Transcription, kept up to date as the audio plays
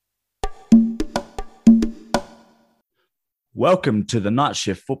Welcome to the Night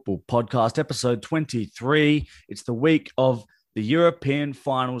Shift Football Podcast, episode 23. It's the week of the European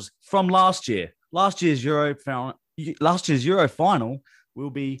finals from last year. Last year's Euro final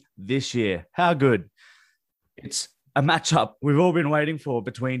will be this year. How good. It's a matchup we've all been waiting for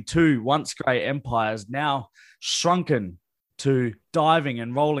between two once great empires, now shrunken to diving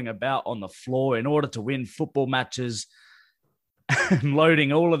and rolling about on the floor in order to win football matches and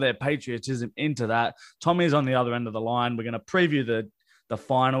loading all of their patriotism into that. Tommy's on the other end of the line. We're going to preview the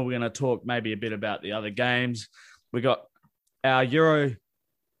final. We're going to talk maybe a bit about the other games. We got our Euro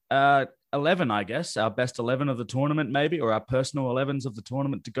 11, I guess, our best 11 of the tournament maybe, or our personal 11s of the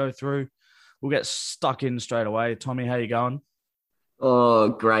tournament to go through. We'll get stuck in straight away. Tommy, how you going? Oh,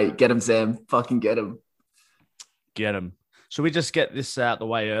 great. Get him, Sam. Fucking get him. Get him. Should we just get this out the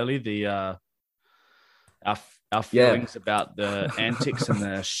way early? Our feelings about the antics and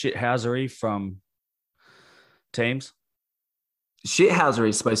the shithousery from teams. Shithousery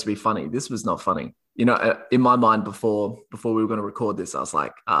is supposed to be funny. This was not funny. You know, in my mind before we were going to record this, I was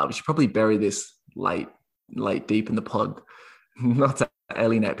like, we should probably bury this late deep in the pod, not to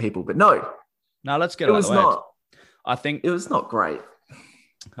alienate people. But no, let's get it out of the way. Not. I think it was not great.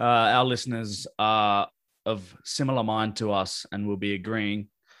 Our listeners are of similar mind to us and will be agreeing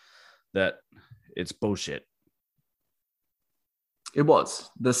that it's bullshit. It was.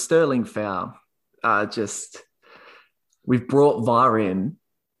 The Sterling foul, we've brought VAR in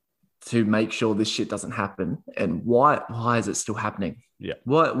to make sure this shit doesn't happen. And why is it still happening? Yeah.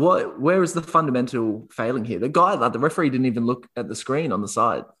 Where is the fundamental failing here? The referee didn't even look at the screen on the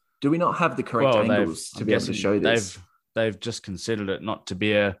side. Do we not have the correct angles to be able to show this? They've just considered it not to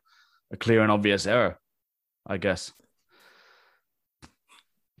be a clear and obvious error, I guess.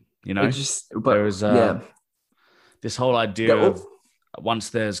 You know, this whole idea of once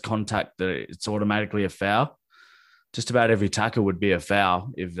there's contact that it's automatically a foul. Just about every tackle would be a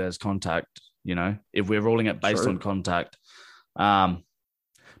foul if there's contact, you know, if we're ruling it based on contact.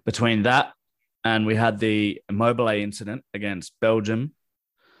 Between that and we had the Immobile incident against Belgium,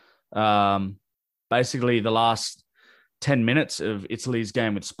 basically the last 10 minutes of Italy's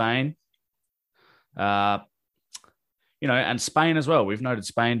game with Spain, you know, and Spain as well. We've noted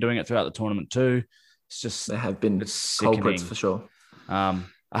Spain doing it throughout the tournament too. It's just, they have been culprits for sure. I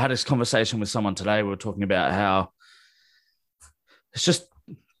had this conversation with someone today. We were talking about how it's just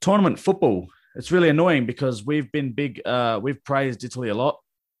tournament football. It's really annoying because we've been we've praised Italy a lot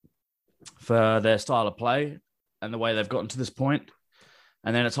for their style of play and the way they've gotten to this point.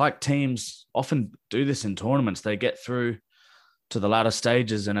 And then it's like teams often do this in tournaments. They get through to the latter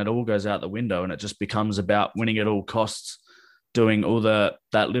stages and it all goes out the window and it just becomes about winning at all costs, doing all that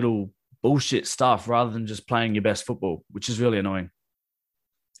little bullshit stuff rather than just playing your best football, which is really annoying.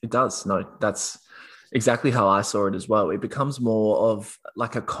 It does. No, that's exactly how I saw it as well. It becomes more of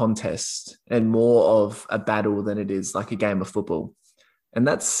like a contest and more of a battle than it is like a game of football. And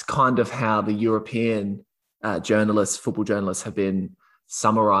that's kind of how the European football journalists have been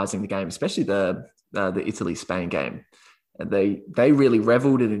summarizing the game, especially the Italy-Spain game. And they really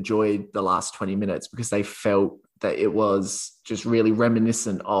reveled and enjoyed the last 20 minutes because they felt that it was just really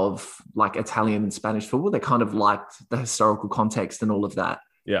reminiscent of like Italian and Spanish football. They kind of liked the historical context and all of that.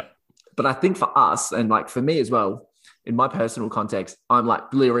 Yeah. But I think for us and like for me as well, in my personal context, I'm like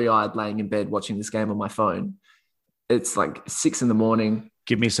bleary-eyed laying in bed watching this game on my phone. It's like 6 a.m.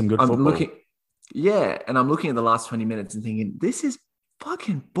 Give me some good football. And I'm looking at the last 20 minutes and thinking, this is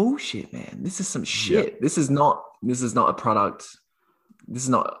fucking bullshit, man. This is some shit. Yeah. This is not a product. This is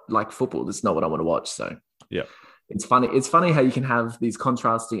not like football. This is not what I want to watch. So yeah, it's funny. It's funny how you can have these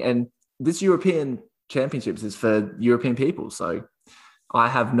contrasting, and this European Championships is for European people. So I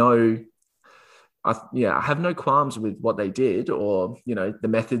have no qualms with what they did or, you know, the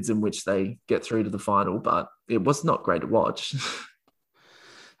methods in which they get through to the final, but it was not great to watch.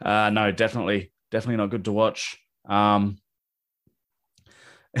 No, definitely not good to watch. The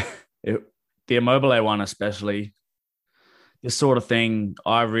Immobile one, especially, this sort of thing,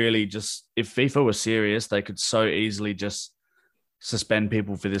 I really just, if FIFA was serious, they could so easily just suspend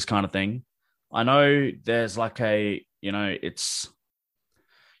people for this kind of thing. I know there's like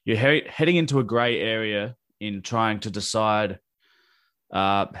you're heading into a gray area in trying to decide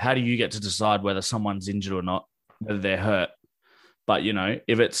how do you get to decide whether someone's injured or not, whether they're hurt. But, you know,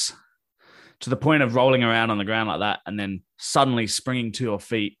 if it's to the point of rolling around on the ground like that and then suddenly springing to your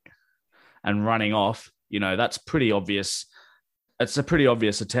feet and running off, you know, that's pretty obvious. It's a pretty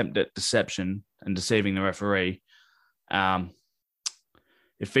obvious attempt at deception and deceiving the referee. If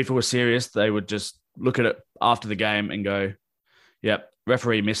FIFA was serious, they would just look at it after the game and go, yep,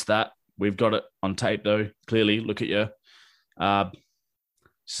 referee missed that. We've got it on tape, though. Clearly, look at you.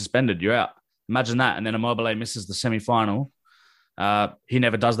 suspended. You're out. Imagine that. And then Immobile misses the semi-final. He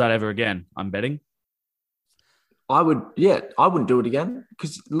never does that ever again, I'm betting. I wouldn't do it again,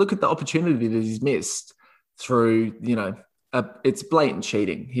 because look at the opportunity that he's missed through, it's blatant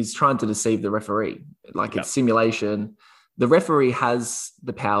cheating. He's trying to deceive the referee. It's simulation. The referee has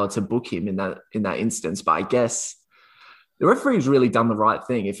the power to book him in that instance, but I guess the referee's really done the right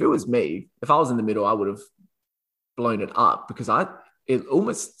thing. If it was me, if I was in the middle, I would have blown it up, because it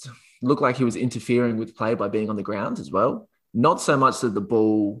almost looked like he was interfering with play by being on the ground as well. Not so much that the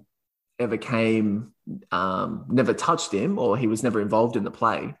ball ever came, never touched him, or he was never involved in the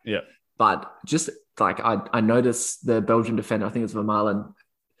play. Yeah. But just I noticed the Belgian defender, I think it's Vermaelen,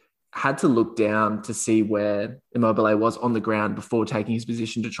 had to look down to see where Immobile was on the ground before taking his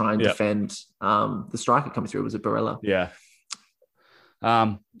position to try and defend the striker coming through. Was it Barella? Yeah.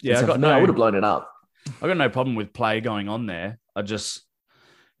 I would have blown it up. I got no problem with play going on there. It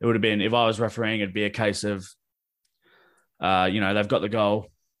would have been, if I was refereeing, it'd be a case of, they've got the goal.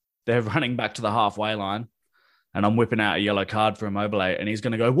 They're running back to the halfway line, and I'm whipping out a yellow card for Immobile, and he's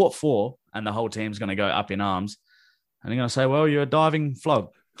going to go, what for? And the whole team's going to go up in arms. And they're going to say, well, you're a diving flog.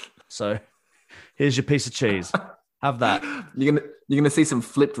 So here's your piece of cheese. Have that. You're gonna see some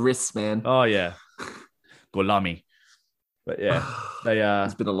flipped wrists, man. Oh, yeah. Golami. But, yeah,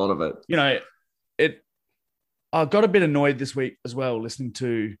 there's been a lot of it. I got a bit annoyed this week as well, I was listening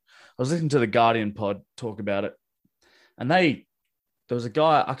to the Guardian pod talk about it. And there was a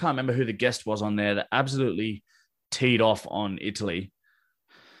guy, I can't remember who the guest was on there, that absolutely teed off on Italy.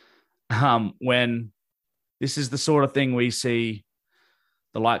 When this is the sort of thing we see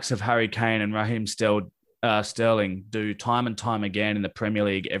the likes of Harry Kane and Raheem Sterling do time and time again in the Premier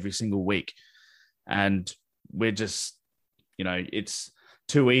League every single week. And we're just, it's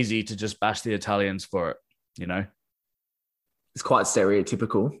too easy to just bash the Italians for it, It's quite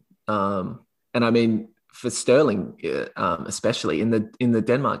stereotypical. And I mean, for Sterling, especially in the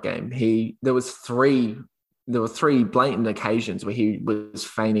Denmark game, there were three blatant occasions where he was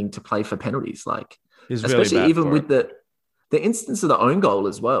feigning to play for penalties, especially really even with the instance of the own goal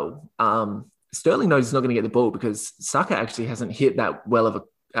as well. Sterling knows he's not going to get the ball because Saka actually hasn't hit that well of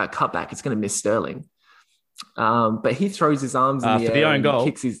a cutback. It's going to miss Sterling, but he throws his arms in the air the own goal.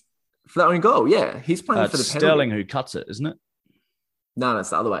 Kicks for the own goal. Yeah, he's playing for the penalty. Sterling who cuts it, isn't it? No,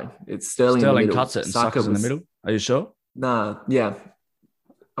 it's the other way. It's Sterling. Sterling cuts it and Saka's in the middle. Are you sure? Nah, yeah.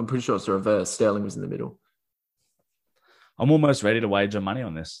 I'm pretty sure it's the reverse. Sterling was in the middle. I'm almost ready to wager money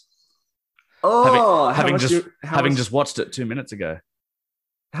on this. Oh, having just watched it 2 minutes ago.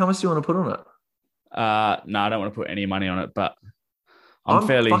 How much do you want to put on it? No, I don't want to put any money on it, but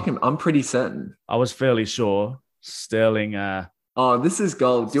I'm pretty certain. I was fairly sure Sterling. This is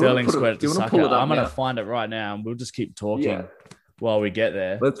gold. Do you want to pull it up? I'm going to find it right now, and we'll just keep talking while we get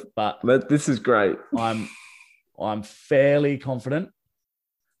there. But this is great. I'm fairly confident.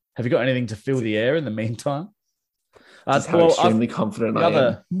 Have you got anything to fill the air in the meantime? Extremely confident I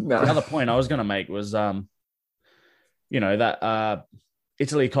am. The other point I was going to make was, that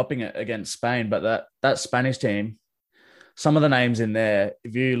Italy copping it against Spain, but that Spanish team, some of the names in there,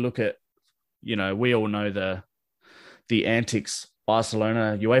 if you look at, we all know the antics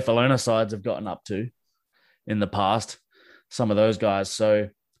Barcelona, UEFA sides have gotten up to in the past, some of those guys. So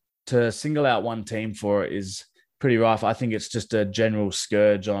to single out one team for it is pretty rough. I think it's just a general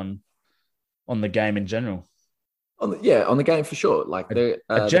scourge on the game in general. On the game for sure.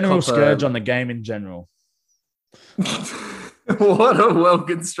 A general scourge on the game in general. What a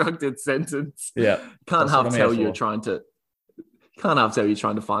well-constructed sentence. Yeah. Can't half tell you're trying to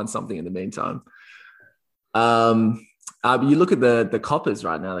find something in the meantime. You look at the Coppers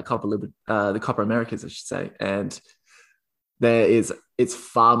right now, the Copa Americas, I should say, and it's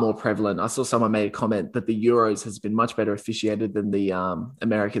far more prevalent. I saw someone made a comment that the Euros has been much better officiated than the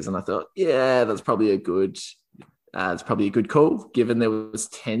Americas, and I thought, that's probably a good call, given there was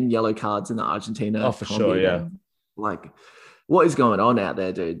 10 yellow cards in the Argentina. Oh, for sure, yeah. What is going on out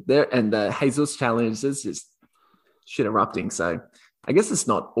there, dude? And the Jesus challenge is just shit erupting. So I guess it's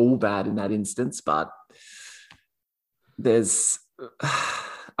not all bad in that instance, but there's,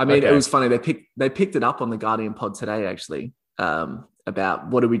 It was funny. They picked it up on the Guardian pod today, actually, about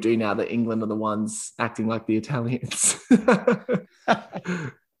what do we do now that England are the ones acting like the Italians.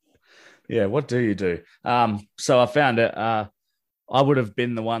 Yeah, what do you do? So I found it. I would have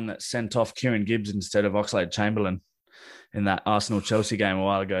been the one that sent off Kieran Gibbs instead of Oxlade-Chamberlain in that Arsenal-Chelsea game a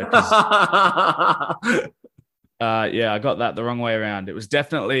while ago. I got that the wrong way around. It was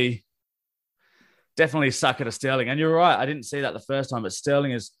definitely Saka to Sterling. And you're right, I didn't see that the first time, but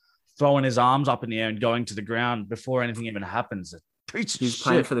Sterling is throwing his arms up in the air and going to the ground before anything even happens. He's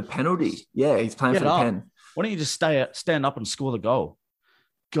playing for the penalty. Yeah, he's playing for the pen. Why don't you just stand up and score the goal?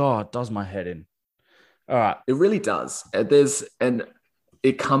 God, it does my head in. All right. It really does. This is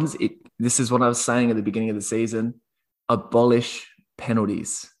what I was saying at the beginning of the season, abolish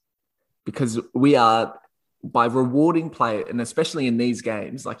penalties, because we are, by rewarding play, and especially in these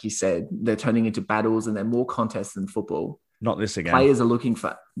games, like you said, they're turning into battles and they're more contests than football. Not this again. Players are looking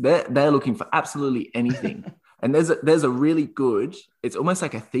for, they're looking for absolutely anything. And there's a really good, it's almost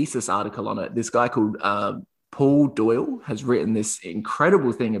like a thesis article on it. This guy called Paul Doyle has written this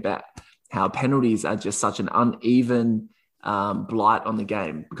incredible thing about how penalties are just such an uneven blight on the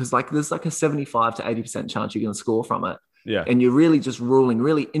game, because like there's like a 75 to 80% chance you're going to score from it. Yeah. And you're really just ruling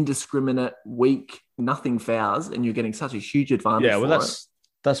really indiscriminate, weak, nothing fouls, and you're getting such a huge advantage. Yeah, well,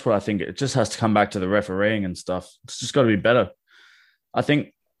 that's what I think. It just has to come back to the refereeing and stuff. It's just got to be better. I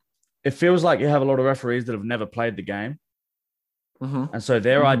think it feels like you have a lot of referees that have never played the game. Mm-hmm. And so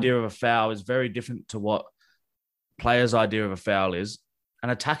their idea of a foul is very different to what players' idea of a foul is.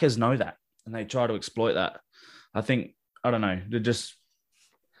 And attackers know that, and they try to exploit that. I think, I don't know,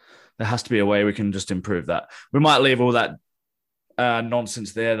 there has to be a way we can just improve that. We might leave all that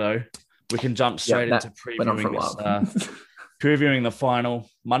nonsense there, though. We can jump straight into previewing the final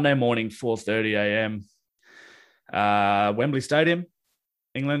Monday morning, 4:30 a.m. Wembley Stadium,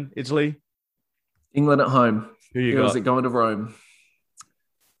 England, Italy. England at home. Who you got? Is it going to Rome?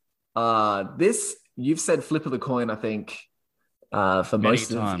 You've said flip of the coin, I think, for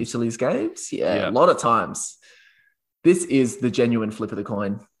most of Italy's games. Yeah, a lot of times. This is the genuine flip of the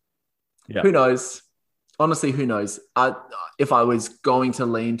coin. Yeah. Who knows? Honestly, who knows? If I was going to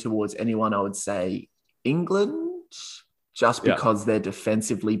lean towards anyone, I would say England, just because they're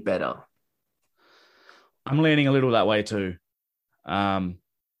defensively better. I'm leaning a little that way too. I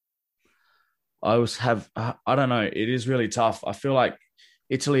don't know. It is really tough. I feel like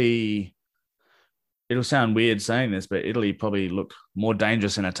Italy, it'll sound weird saying this, but Italy probably look more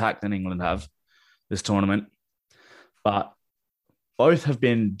dangerous in attack than England have this tournament. But both have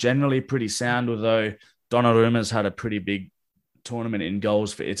been generally pretty sound, although Donnarumma's had a pretty big tournament in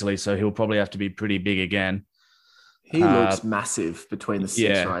goals for Italy, so he'll probably have to be pretty big again. He looks massive between the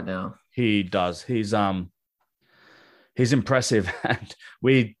six right now. He does. He's impressive. And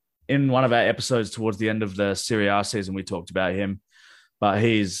in one of our episodes towards the end of the Serie A season, we talked about him. But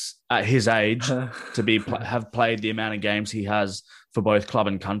he's at his age have played the amount of games he has for both club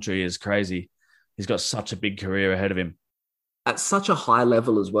and country is crazy. He's got such a big career ahead of him. At such a high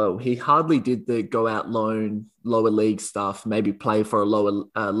level as well. He hardly did the go out loan, lower league stuff, maybe play for a lower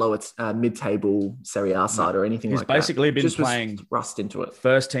mid-table Serie A side or anything like that. He's basically been playing rust into it.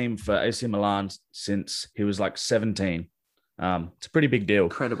 First team for AC Milan since he was like 17. It's a pretty big deal.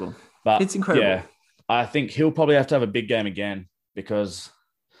 Incredible. But it's incredible. Yeah, I think he'll probably have to have a big game again, because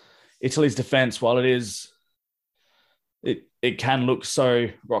Italy's defense, while it can look so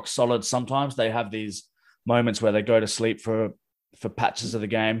rock solid sometimes, they have these moments where they go to sleep for patches of the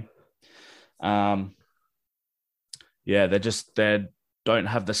game. They don't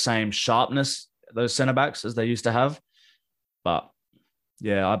have the same sharpness, those centre backs, as they used to have. But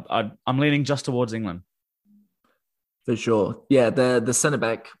yeah, I'm leaning just towards England for sure. Yeah, the centre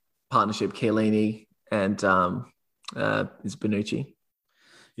back partnership, Chiellini and is Bonucci.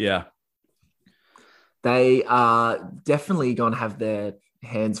 Yeah, they are definitely going to have their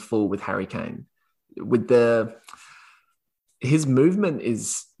hands full with Harry Kane. His movement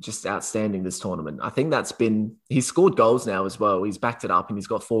is just outstanding this tournament. I think he's scored goals now as well. He's backed it up and he's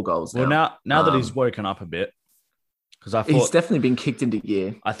got 4 goals now. Well, now that he's woken up a bit, because he's definitely been kicked into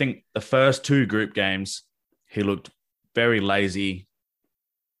gear. I think the first 2 group games, he looked very lazy,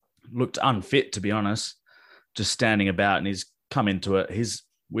 looked unfit, to be honest, just standing about, and he's come into it.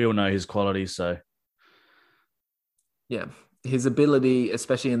 We all know his quality, so. Yeah. His ability,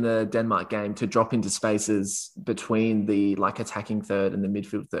 especially in the Denmark game, to drop into spaces between the attacking third and the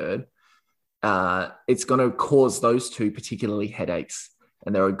midfield third, it's going to cause those two particularly headaches.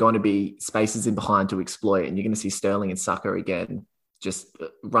 And there are going to be spaces in behind to exploit. And you're going to see Sterling and Saka again just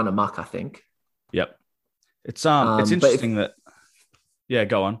run amok, I think. Yep. It's interesting that... Yeah,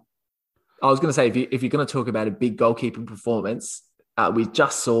 go on. I was going to say, if you're going to talk about a big goalkeeping performance, we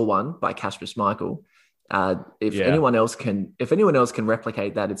just saw one by Kasper Schmeichel. If anyone else can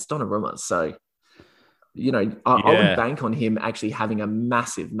replicate that, it's Donnarumma. So, I would bank on him actually having a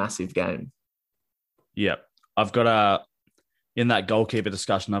massive, massive game. Yeah. I've got in that goalkeeper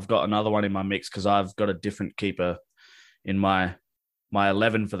discussion, I've got another one in my mix, because I've got a different keeper in my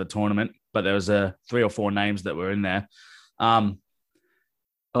 11 for the tournament, but there was 3 or 4 names that were in there.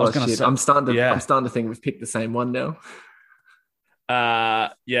 I was Oh going to shit! say, I'm yeah, starting to think we've picked the same one now.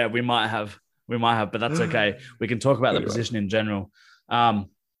 yeah, we might have, but that's okay. We can talk about the Anyway. position in general. Um,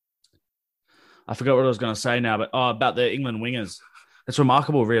 I forgot what I was going to say now, but about the England wingers. It's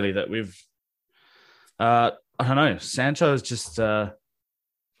remarkable, really, that I don't know, Sancho is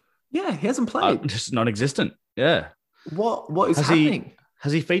Yeah, he hasn't played. just non-existent. Yeah, What is has happening?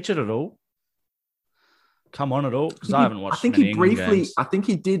 he featured at all? Come on at all? Because I haven't I watched think he many England briefly. games. I think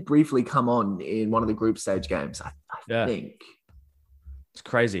he did briefly come on in one of the group stage games. I Yeah, think. it's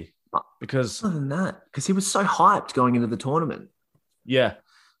crazy But because other than that, because he was so hyped going into the tournament. yeah,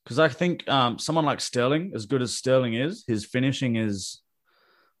 because I think someone like Sterling, as good as Sterling is, his finishing is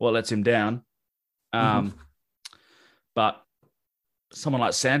what lets him down. Mhm. Um, but someone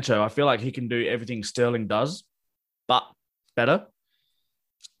like Sancho, I feel like he can do everything Sterling does, but better.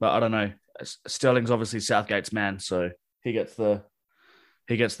 But I don't know. Sterling's obviously Southgate's man, so he gets the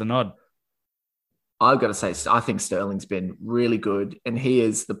nod. I've got to say, I think Sterling's been really good, and he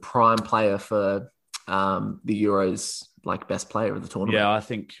is the prime player for the Euros, like best player of the tournament. Yeah, I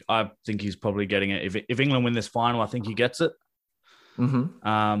think he's probably getting it. If England win this final, I think he gets it.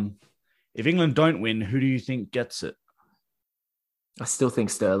 Mm-hmm. If England don't win, who do you think gets it? I still think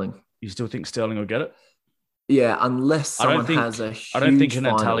Sterling. You still think Sterling will get it? Yeah, unless someone has a I don't think huge an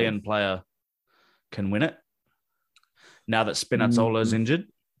final. Italian player can win it now that Spinazzola is injured.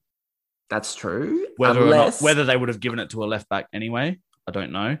 That's true. Whether they would have given it to a left back anyway, I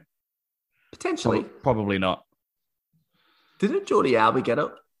don't know. Potentially. Probably not. Didn't Jordi Alba get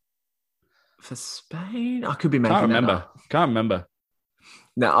it for Spain? I could be making that up. Can't remember.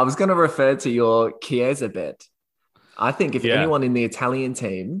 Now, I was going to refer to your Chiesa bet. I think if anyone in the Italian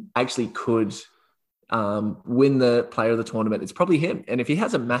team actually could win the player of the tournament, it's probably him. And if he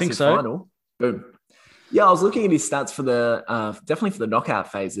has a massive final, boom. Yeah, I was looking at his stats for the definitely for the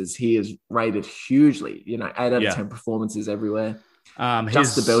knockout phases. He is rated hugely. 8 out of 10 performances everywhere.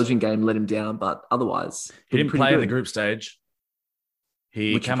 Just the Belgian game let him down, but otherwise he didn't play in the group stage.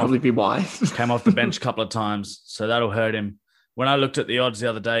 Which would probably be why. Came off the bench a couple of times, so that'll hurt him. When I looked at the odds the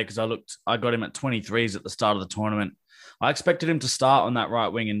other day, because I got him at 23s at the start of the tournament. I expected him to start on that right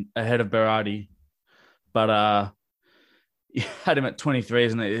wing ahead of Berardi, but he had him at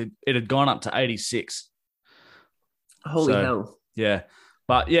 23s, and it had gone up to 86. Holy hell. Yeah.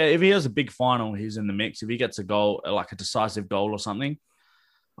 But yeah, if he has a big final, he's in the mix. If he gets a goal, like a decisive goal or something,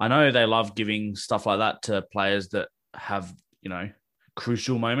 I know they love giving stuff like that to players that have,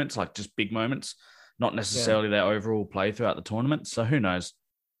 crucial moments, like just big moments, not necessarily their overall play throughout the tournament. So who knows?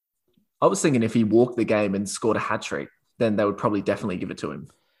 I was thinking if he walked the game and scored a hat trick, then they would probably definitely give it to him.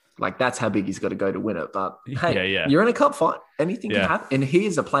 Like that's how big he's got to go to win it. But hey, you're in a cup fight. Anything can happen. And he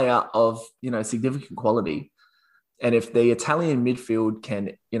is a player of, significant quality. And if the Italian midfield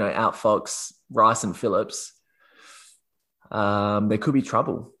can, outfox Rice and Phillips, there could be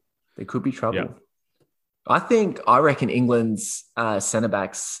trouble. Yeah. I reckon England's centre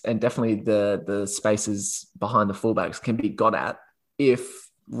backs and definitely the spaces behind the fullbacks can be got at if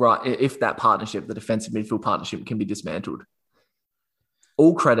that partnership, the defensive midfield partnership, can be dismantled.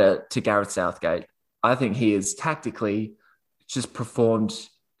 All credit to Gareth Southgate. I think he has tactically just performed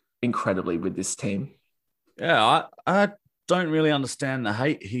incredibly with this team. Yeah, I don't really understand the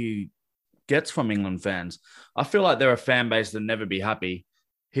hate he gets from England fans. I feel like they're a fan base that'll never be happy.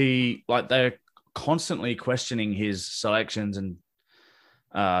 They're constantly questioning his selections and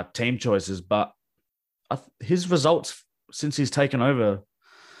team choices, but his results since he's taken over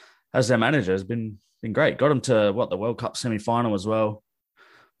as their manager has been great. Got him to the World Cup semi-final as well.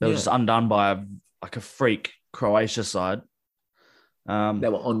 They were just undone by a freak Croatia side. They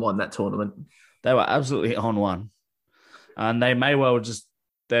were on one that tournament. They were absolutely on one, and they may well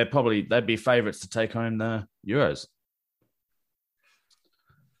they'd be favourites to take home the Euros.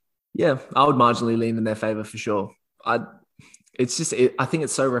 Yeah, I would marginally lean in their favour for sure. I think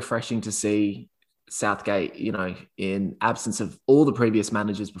it's so refreshing to see Southgate, in absence of all the previous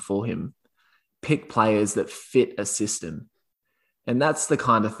managers before him, pick players that fit a system. And that's the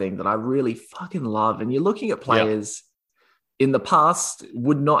kind of thing that I really fucking love. And you're looking at players in the past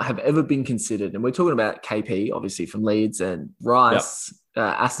would not have ever been considered. And we're talking about KP, obviously from Leeds, and Rice,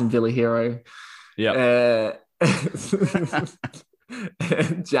 Aston Villa hero. Yeah.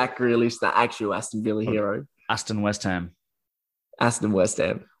 Jack Grealish, the actual Aston Villa hero. Aston West Ham.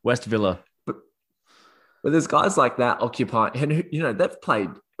 West Villa. But there's guys like that occupying, and they've played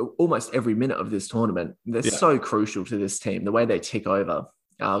almost every minute of this tournament. They're so crucial to this team, the way they tick over.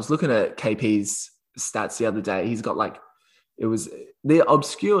 I was looking at KP's stats the other day. He's got they're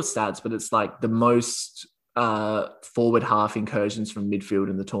obscure stats, but it's like the most forward half incursions from midfield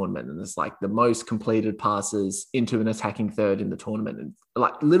in the tournament, and it's like the most completed passes into an attacking third in the tournament, and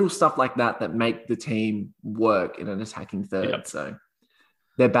like little stuff like that make the team work in an attacking third. Yep. So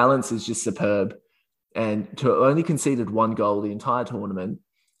their balance is just superb, and to have only conceded one goal the entire tournament,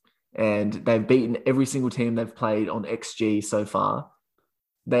 and they've beaten every single team they've played on XG so far.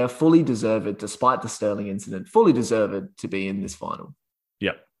 They are fully deserved, despite the Sterling incident, fully deserved to be in this final.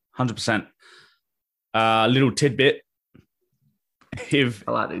 Yep, 100%. Little tidbit. If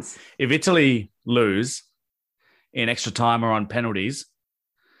I like this. If Italy lose in extra time or on penalties,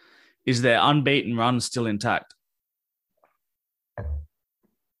 is their unbeaten run still intact?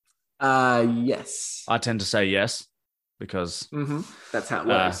 Yes. I tend to say yes, because that's how it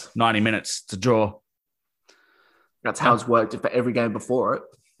works. 90 minutes to draw. That's how it's worked for every game before it.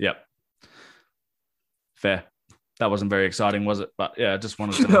 Yep. Fair. That wasn't very exciting, was it? But yeah, I just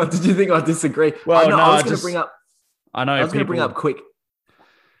wanted to. No, did you think I disagree? Well, no, I was going to bring up. I know. I was going to bring up quick.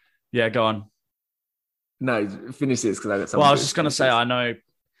 Yeah, go on. No, finish this because I got something. Well, I was just going to say, I know.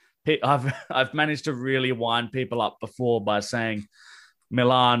 I've managed to really wind people up before by saying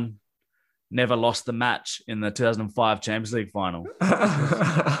Milan never lost the match in the 2005 Champions League final.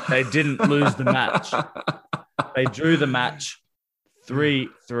 They didn't lose the match. They drew the match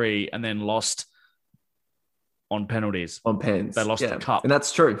 3-3 and then lost on penalties. On pens. They lost the cup. And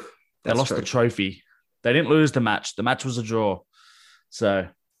that's true. They lost the trophy. They didn't lose the match. The match was a draw. So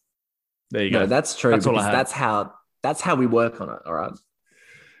there you go. No, that's true. That's all I have. That's how we work on it. All right.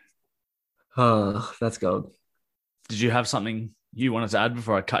 Oh, that's gold. Did you have something you wanted to add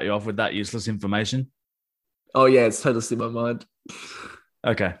before I cut you off with that useless information? Oh yeah, it's totally in my mind.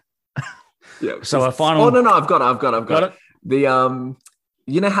 Okay. Yeah. So a final. Oh no, I've got it. The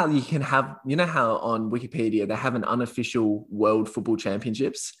you know how you can have, you know how on Wikipedia they have an unofficial World Football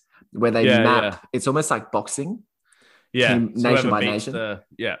Championships where they map. Yeah. It's almost like boxing. Yeah. Nation by nation.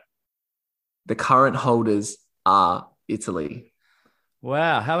 The current holders are Italy.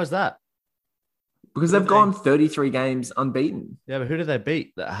 Wow, how is that? Because they've gone 33 games unbeaten. Yeah, but who did they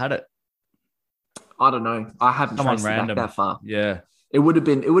beat that had it? I don't know. I haven't traced it back that far. Yeah. It would have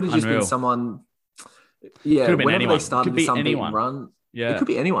just been someone. Yeah, could have been whenever anyone. They started this unbeaten run. Yeah. It could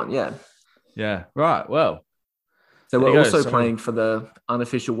be anyone, yeah. Yeah, right. Well. So we're also playing for the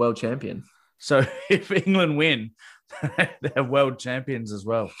unofficial world champion. So if England win, they're world champions as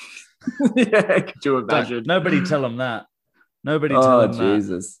well. Yeah, could you imagine? Nobody tell them that. Nobody tell them that. Oh,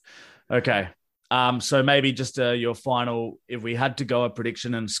 Jesus. Okay. So maybe just your final, if we had to go a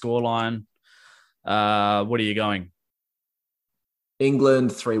prediction and scoreline, what are you going?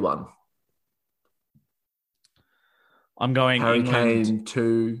 England 3-1. I'm going Harry England. Kane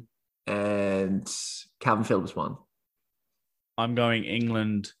 2 and Calvin Phillips 1. I'm going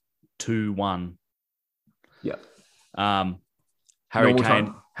England 2-1. Yep. Harry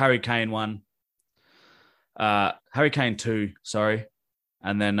Kane 1. Harry Kane 2, sorry.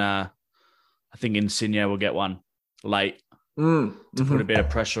 And then I think Insigne will get one late to put a bit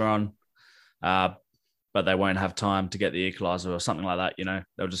of pressure on. But they won't have time to get the equaliser or something like that, you know.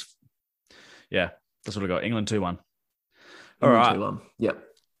 They'll just, that's what I got. England 2-1. All right. 2-1. Yep.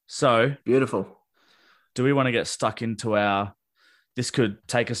 So beautiful. Do we want to get stuck into this could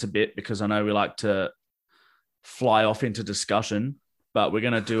take us a bit because I know we like to fly off into discussion, but we're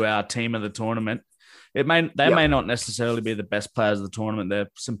going to do our team of the tournament. They may not necessarily be the best players of the tournament. They're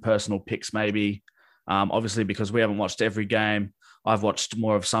some personal picks maybe. Obviously, because we haven't watched every game. I've watched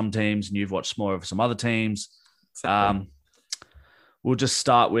more of some teams and you've watched more of some other teams. Exactly. We'll just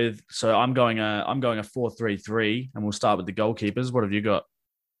start with, so I'm going a 4-3-3 and we'll start with the goalkeepers. What have you got?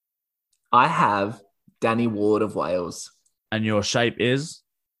 I have Danny Ward of Wales. And your shape is?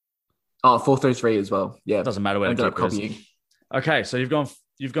 4-3-3 as well. Yeah. It doesn't matter where the keeper is. Okay, so you've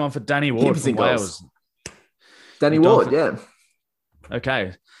gone for Danny Ward from Wales. Danny Ward, yeah.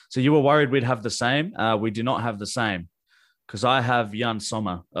 Okay, so you were worried we'd have the same. We do not have the same because I have Jan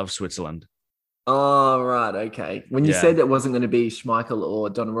Sommer of Switzerland. Oh, right. Okay. When you said it wasn't going to be Schmeichel or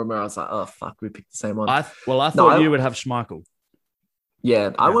Donnarumma, I was like, oh, fuck, we picked the same one. I thought you would have Schmeichel. Yeah,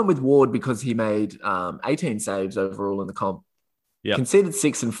 I went with Ward because he made 18 saves overall in the comp. Yep. Conceded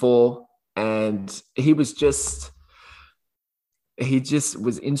 6 and 4, and he just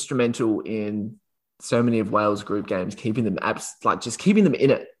was instrumental in so many of Wales group games, keeping them keeping them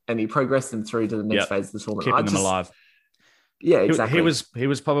in it, and he progressed them through to the next phase of the tournament. Keeping them alive. Yeah, exactly. He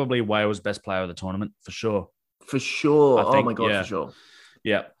was probably Wales' best player of the tournament for sure. For sure. Oh my God, for sure.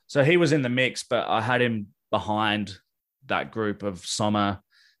 Yeah. So he was in the mix, but I had him behind that group of Sommer,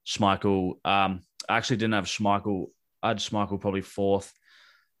 Schmeichel. I actually didn't have Schmeichel. I had Schmeichel probably fourth.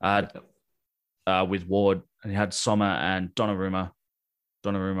 with Ward, and he had Sommer and Donnarumma.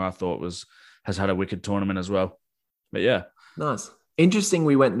 Donnarumma, I thought, has had a wicked tournament as well. But yeah. Nice. Interesting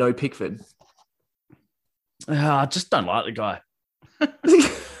we went no Pickford. I just don't like the guy.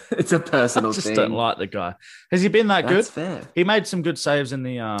 It's a personal thing. I just don't like the guy. Has he been that good? That's fair. He made some good saves in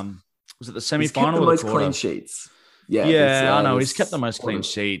the was it the semi-final? He's kept the most clean sheets. Yeah, I know. He's kept the most clean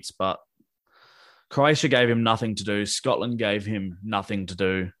sheets, but Croatia gave him nothing to do. Scotland gave him nothing to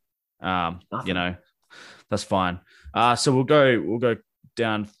do. You know, that's fine. So we'll go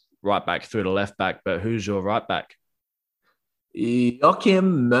down right back through to left back, but who's your right back?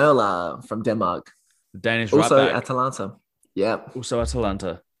 Joachim Möller from Denmark. The Danish also right back. Atalanta. Yeah. Also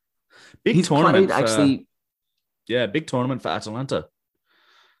Atalanta. He's tournament played, actually. Yeah, big tournament for Atalanta.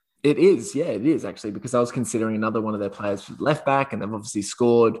 It is. Yeah, it is actually, because I was considering another one of their players for left back, and they've obviously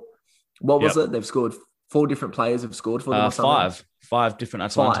scored. What was it? They've scored 4 different players have scored for them. Five different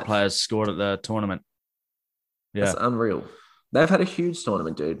Atalanta players scored at the tournament. Yeah. That's unreal. They've had a huge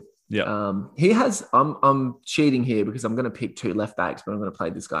tournament, dude. Yeah. He has, I'm cheating here because I'm going to pick 2 left backs, but I'm going to play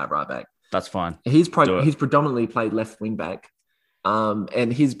this guy right back. That's fine. He's predominantly played left wing back.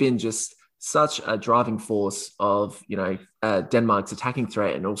 And he's been just such a driving force of, Denmark's attacking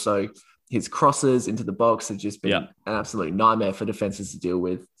threat, and also his crosses into the box have just been an absolute nightmare for defenses to deal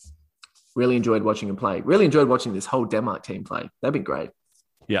with. Really enjoyed watching him play. Really enjoyed watching this whole Denmark team play. They've been great.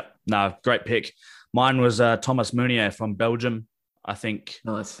 Yeah, no, great pick. Mine was Thomas Meunier from Belgium. I think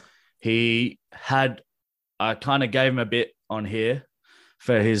nice. I kind of gave him a bit on here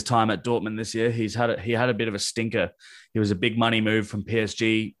for his time at Dortmund this year. He had a bit of a stinker. He was a big money move from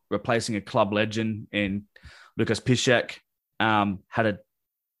PSG, replacing a club legend in Lucas Piszczek. Had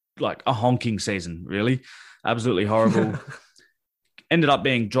a honking season, really. Absolutely horrible. Ended up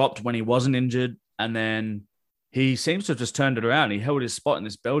being dropped when he wasn't injured, and then he seems to have just turned it around. He held his spot in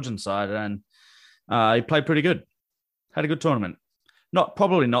this Belgian side, and he played pretty good. Had a good tournament.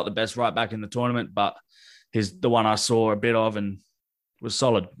 Probably not the best right back in the tournament, but the one I saw a bit of and was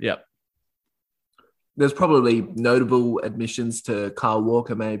solid. Yep. There's probably notable admissions to Kyle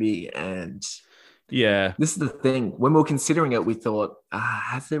Walker maybe, and yeah, this is the thing. When we were considering it, we thought,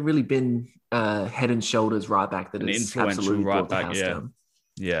 has there really been head and shoulders right back that is absolutely right back?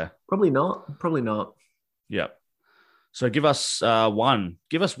 Yeah. Probably not. Yep. So give us one.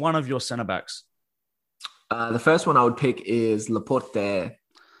 Give us one of your centre backs. The first one I would pick is Laporte.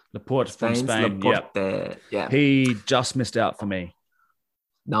 Laporte from Spain. Laporte. Yeah. He just missed out for me.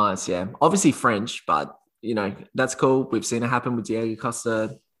 Nice, yeah. Obviously French, but that's cool. We've seen it happen with Diego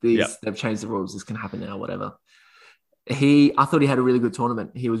Costa. They've changed the rules. This can happen now, whatever. I thought he had a really good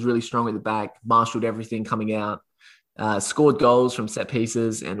tournament. He was really strong at the back, marshaled everything coming out, scored goals from set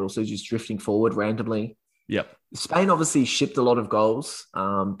pieces, and also just drifting forward randomly. Yep. Spain obviously shipped a lot of goals,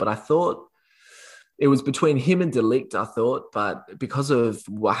 but I thought it was between him and De Ligt, but because of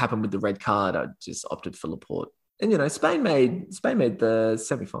what happened with the red card, I just opted for Laporte. And Spain made the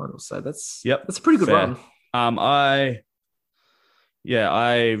semi-finals, so that's a pretty good run. I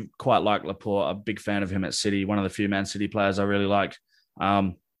quite like Laporte. I'm a big fan of him at City. One of the few Man City players I really like.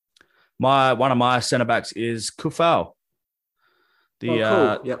 One of my centre backs is Kufal,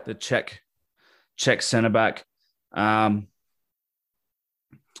 the Czech centre back. Only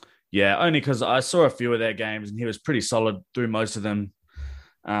because I saw a few of their games and he was pretty solid through most of them.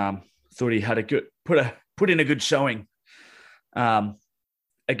 Thought he had a good put in a good showing.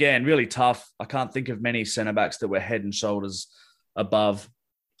 Again, really tough. I can't think of many centre backs that were head and shoulders above.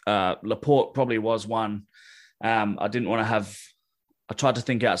 Laporte probably was one. I didn't want to have. I tried to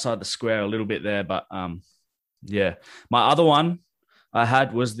think outside the square a little bit there, but my other one I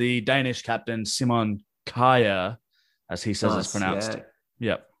had was the Danish captain Simon Kjær, as he says it's pronounced.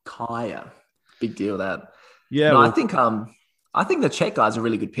 Yep. Kjær, big deal that. Yeah, no, I think the Czech guy's a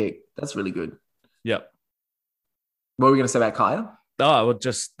really good pick. That's really good. Yep. What were we going to say about Kjær? Oh, well,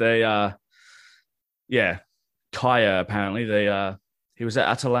 just Kjær apparently he was at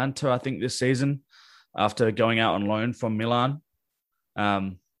Atalanta I think this season after going out on loan from Milan.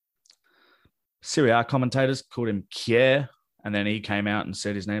 Serie A commentators called him Kjær, and then he came out and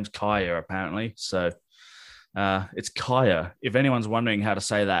said his name's Kjær apparently. So it's Kjær. If anyone's wondering how to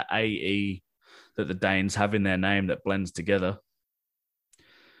say that AE that the Danes have in their name that blends together,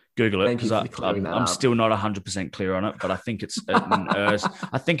 Google it, because I'm still not 100% clear on it, but I think it's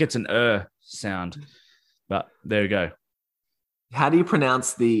an sound. But there you go. How do you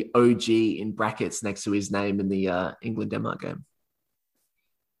pronounce the OG in brackets next to his name in the England-Denmark game?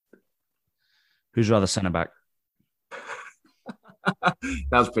 Who's your other centre back?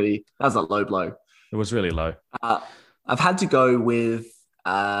 That was a low blow. It was really low. I've had to go with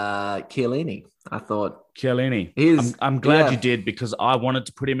Chiellini. I thought Chiellini. he's. I'm glad Yeah. you did because I wanted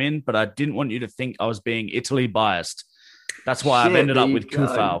to put him in, but I didn't want you to think I was being Italy biased. That's why I've Shit, ended there up you with go.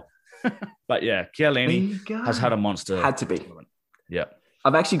 Kufal. But yeah, There Chiellini you go. has had a monster Had to be. tournament. Yeah.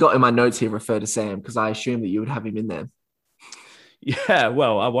 I've actually got in my notes here refer to Sam because I assumed that you would have him in there. Yeah,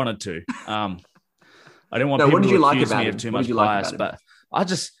 well, I wanted to. I didn't want No, what people did to you like accuse about me him? of too What did much you like bias, about him? but I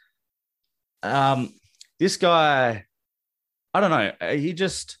just this guy, I don't know. He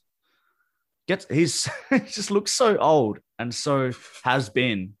just he just looks so old and so has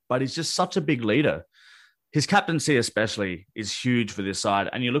been, but he's just such a big leader. His captaincy especially is huge for this side.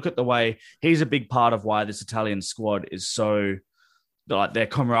 And you look at the way he's a big part of why this Italian squad is so like their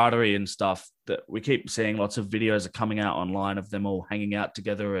camaraderie and stuff that we keep seeing lots of videos are coming out online of them all hanging out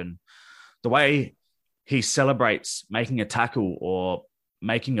together, and the way he celebrates making a tackle or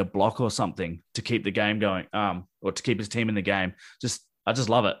making a block or something to keep the game going, or to keep his team in the game. I just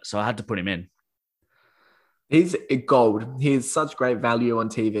love it. So I had to put him in. He's gold. He's such great value on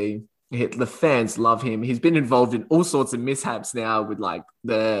TV. The fans love him. He's been involved in all sorts of mishaps now with like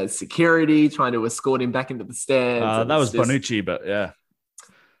the security trying to escort him back into the stands. That was Bonucci, but yeah.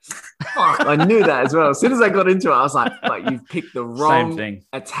 Fuck, I knew that as well. As soon as I got into it, I was like, you've picked the wrong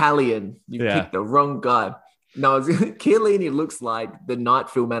Italian. You picked the wrong guy. No, Chiellini looks like the night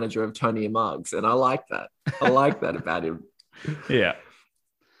field manager of Tony and Marks, and I like that. I like that about him. Yeah.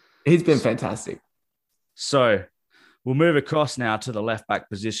 He's been fantastic. So we'll move across now to the left back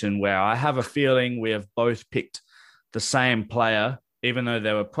position where I have a feeling we have both picked the same player, even though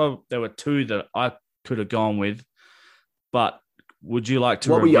there were two that I could have gone with. But would you like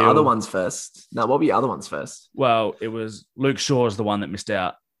to What reveal... were your other ones first? No, what were your other ones first? Well, it was Luke Shaw is the one that missed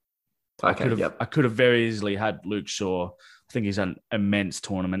out. Okay, I could have very easily had Luke Shaw. I think he's an immense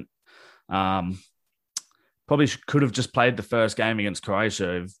tournament. Probably could have just played the first game against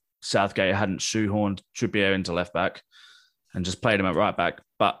Croatia if Southgate hadn't shoehorned Trippier into left back and just played him at right back.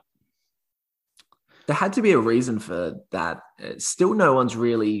 But there had to be a reason for that. Still, no one's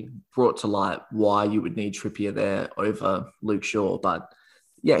really brought to light why you would need Trippier there over Luke Shaw. But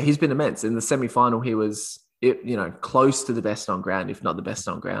yeah, he's been immense. In the semi-final, he was, close to the best on ground, if not the best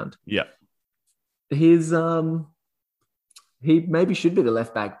on ground. Yeah. He maybe should be the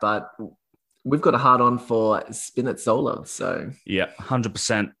left back, but we've got a hard on for Spinazzola. So yeah,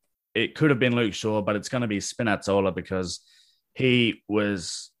 100%. It could have been Luke Shaw, but it's going to be Spinazzola because he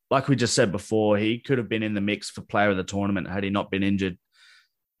was, like we just said before, he could have been in the mix for player of the tournament had he not been injured.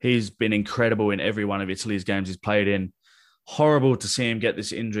 He's been incredible in every one of Italy's games he's played in. Horrible to see him get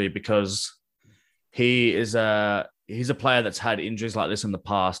this injury because he's a player that's had injuries like this in the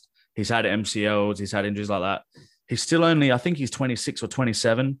past. He's had MCLs, he's had injuries like that. He's still only, I think he's 26 or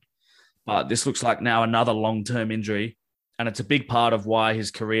 27, but this looks like now another long-term injury. And it's a big part of why his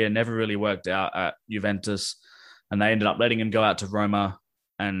career never really worked out at Juventus. And they ended up letting him go out to Roma.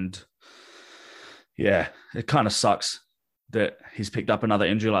 And yeah, it kind of sucks that he's picked up another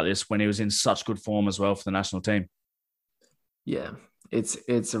injury like this when he was in such good form as well for the national team. Yeah, it's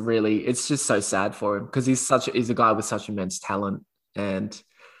just so sad for him because he's a guy with such immense talent and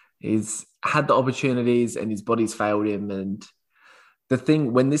he's had the opportunities and his body's failed him. And the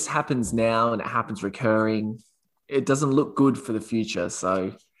thing, when this happens now and it happens recurring, it doesn't look good for the future.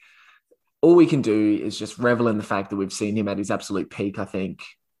 So all we can do is just revel in the fact that we've seen him at his absolute peak, I think,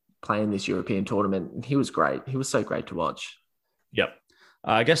 playing this European tournament. And he was great. He was so great to watch. Yep.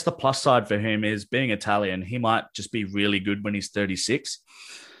 I guess the plus side for him is being Italian. He might just be really good when he's 36.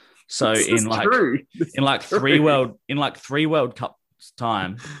 So in three World Cups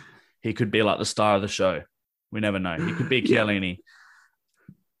time, he could be like the star of the show. We never know. He could be Chiellini.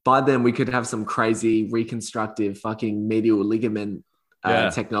 By then, we could have some crazy reconstructive fucking medial ligament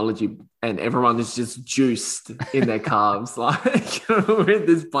technology, and everyone is just juiced in their calves, like with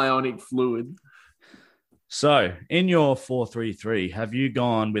this bionic fluid. So, in your 4-3-3, have you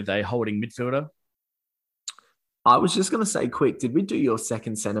gone with a holding midfielder? I was just going to say quick, did we do your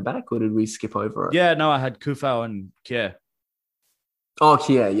second centre back or did we skip over it? Yeah, no, I had Kufau and Kier. Oh,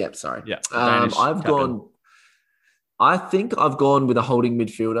 Kier, yep, sorry. Yeah, I think I've gone with a holding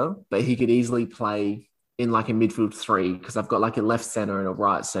midfielder, but he could easily play in like a midfield three because I've got like a left centre and a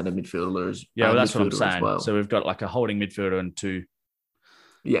right centre midfielder. That's what I'm saying. Well. So we've got like a holding midfielder and two,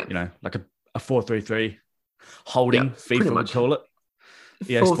 like a 4-3-3 holding, FIFA would call it.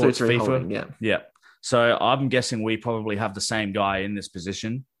 Yeah, Sports FIFA. Holding, yeah. So I'm guessing we probably have the same guy in this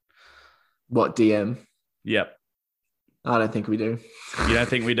position. What, DM? Yep. I don't think we do. You don't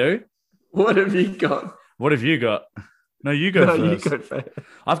think we do? What have you got? What have you got? No, you go first. You go first.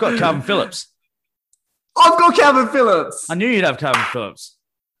 I've got Calvin Phillips. I've got Calvin Phillips. I knew you'd have Calvin Phillips.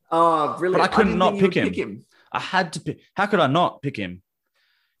 Oh, brilliant. But I couldn't not pick pick him. I had to pick. How could I not pick him?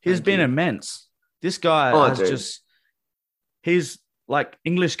 He's Thank been you. immense. This guy has dude. he's like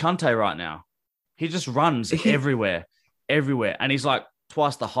English Kante right now. He just runs everywhere. And he's like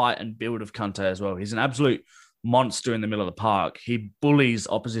twice the height and build of Kante as well. He's an absolute monster in the middle of the park. He bullies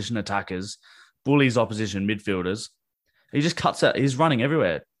opposition attackers, bullies opposition midfielders. He just cuts out. He's running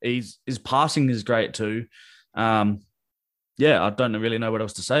everywhere. His passing is great too. I don't really know what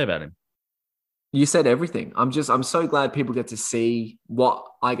else to say about him. You said everything. I'm so glad people get to see what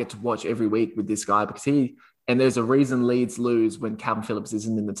I get to watch every week with this guy, because and there's a reason Leeds lose when Calvin Phillips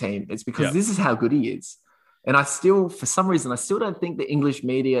isn't in the team. It's because this is how good he is. And for some reason, I still don't think the English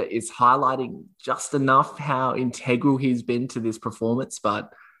media is highlighting just enough how integral he's been to this performance,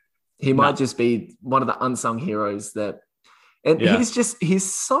 but he might just be one of the unsung heroes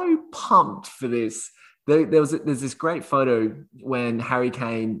he's so pumped for this. There's this great photo when Harry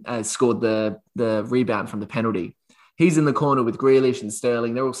Kane scored the rebound from the penalty. He's in the corner with Grealish and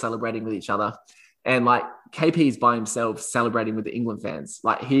Sterling. They're all celebrating with each other. And like KP is by himself celebrating with the England fans.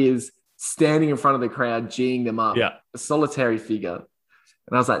 Like he is standing in front of the crowd, geeing them up, a solitary figure.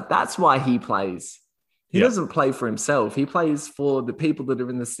 And I was like, that's why he plays. He doesn't play for himself. He plays for the people that are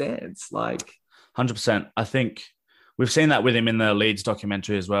in the stands. Like 100%. I think we've seen that with him in the Leeds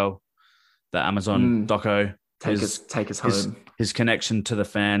documentary as well. The Amazon doco. Take us home. His connection to the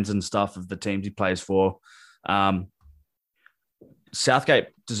fans and stuff of the teams he plays for. Southgate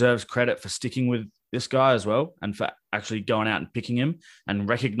deserves credit for sticking with this guy as well, and for actually going out and picking him and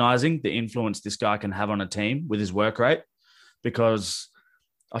recognizing the influence this guy can have on a team with his work rate. Because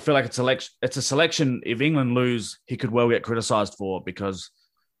I feel like it's a selection. If England lose, he could well get criticised for, because,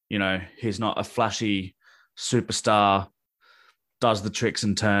 he's not a flashy superstar, does the tricks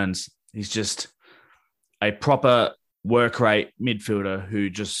and turns. He's just a proper work rate midfielder who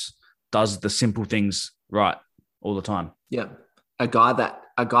just does the simple things right all the time. Yeah. A guy that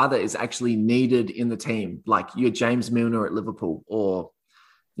is actually needed in the team, like your James Milner at Liverpool, or,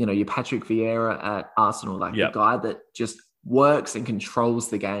 your Patrick Vieira at Arsenal, like the guy that just works and controls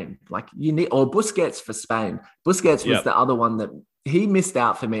the game. Like or Busquets for Spain. Busquets was the other one that he missed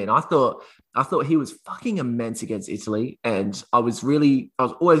out for me. And I thought he was fucking immense against Italy. And I was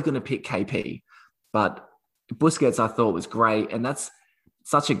always going to pick KP, but Busquets I thought was great. And that's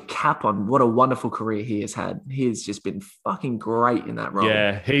such a cap on what a wonderful career he has had. He has just been fucking great in that role.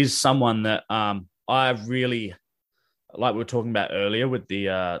 Yeah, he's someone that I really, like we were talking about earlier with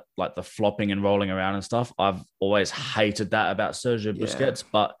the the flopping and rolling around and stuff. I've always hated that about Sergio Busquets,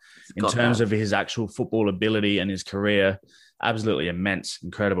 but in terms of his actual football ability and his career, absolutely immense,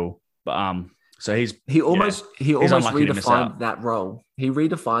 incredible. But so he almost redefined that role. He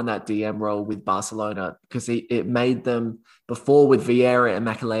redefined that DM role with Barcelona, because it made them, before with Vieira and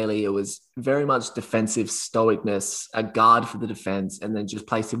Makelele, it was very much defensive stoicness, a guard for the defense, and then just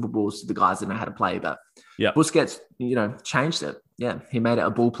play simple balls to the guys that know how to play. But Busquets, changed it. Yeah, he made it a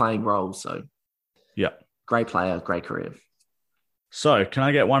ball playing role. So great player, great career. So can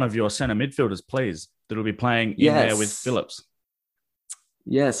I get one of your centre midfielders, please, that'll be playing in there with Phillips?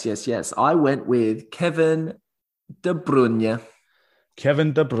 Yes. I went with Kevin De Bruyne.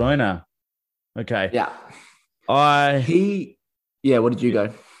 Kevin De Bruyne. Okay. Yeah. What did you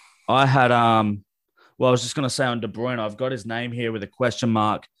go? I had I was just going to say on De Bruyne, I've got his name here with a question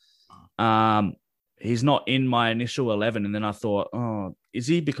mark. He's not in my initial 11, and then I thought, is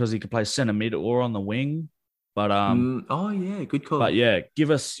he? Because he could play centre mid or on the wing. But good call. But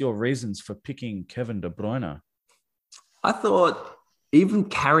give us your reasons for picking Kevin De Bruyne. I thought, even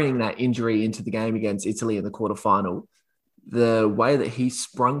carrying that injury into the game against Italy in the quarterfinal, the way that he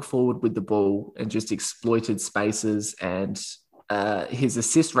sprung forward with the ball and just exploited spaces, and his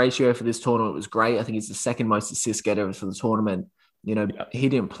assist ratio for this tournament was great. I think he's the second most assist getter for the tournament. He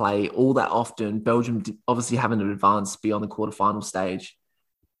didn't play all that often. Belgium obviously haven't advanced beyond the quarterfinal stage.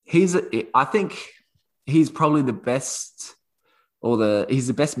 I think he's probably the best, he's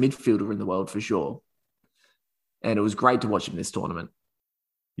the best midfielder in the world for sure. And it was great to watch him this tournament.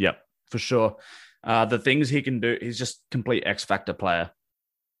 Yep, for sure. The things he can do, he's just complete X Factor player.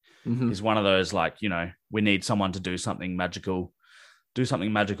 Mm-hmm. He's one of those, we need someone to do something magical. Do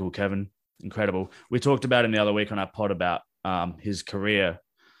something magical, Kevin. Incredible. We talked about him the other week on our pod about his career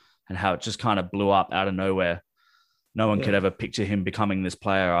and how it just kind of blew up out of nowhere. No one could ever picture him becoming this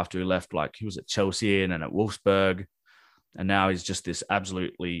player after he left. Like, he was at Chelsea and at Wolfsburg, and now he's just this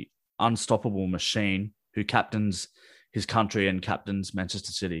absolutely unstoppable machine who captains his country and captains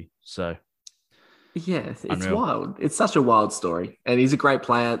Manchester City. So, yeah, it's wild. It's such a wild story. And he's a great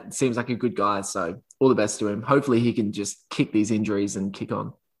player. Seems like a good guy. So all the best to him. Hopefully he can just kick these injuries and kick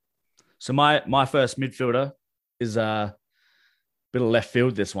on. So my first midfielder is a bit of left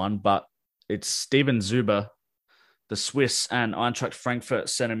field, this one, but it's Steven Zuber, the Swiss and Eintracht Frankfurt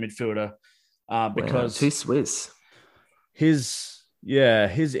center midfielder, because Two Swiss. his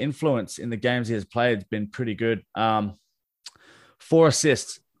influence in the games he has played has been pretty good. 4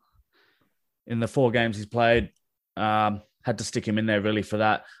 assists in the 4 games he's played. Had to stick him in there really for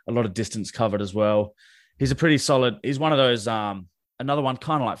that. A lot of distance covered as well. He's a pretty solid. He's one of those. Another one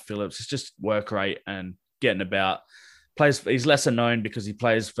kind of like Phillips. It's just work rate and getting about. He's lesser known because he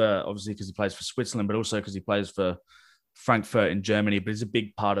plays for Switzerland, but also because he plays for Frankfurt in Germany. But he's a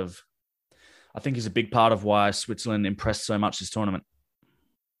big part of. I think he's a big part of why Switzerland impressed so much this tournament.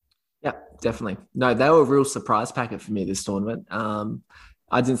 Yeah, definitely. No, they were a real surprise packet for me this tournament.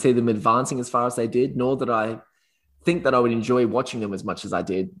 I didn't see them advancing as far as they did, nor did I think that I would enjoy watching them as much as I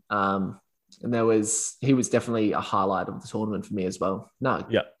did. And he was definitely a highlight of the tournament for me as well. No,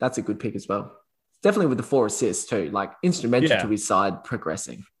 yeah, that's a good pick as well. Definitely with the 4 assists too, like instrumental to his side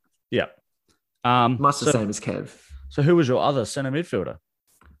progressing. Yeah. Much the same as Kev. So who was your other centre midfielder?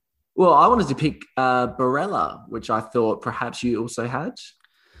 Well, I wanted to pick Barella, which I thought perhaps you also had.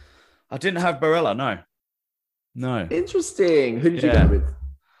 I didn't have Barella, no. Interesting. Who did you go with?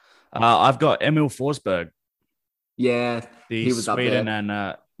 I've got Emil Forsberg. Yeah, he was Sweden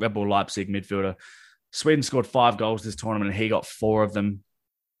and Red Bull Leipzig midfielder. Sweden scored 5 goals this tournament, and he got 4 of them.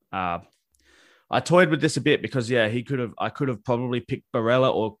 I toyed with this a bit because I could have probably picked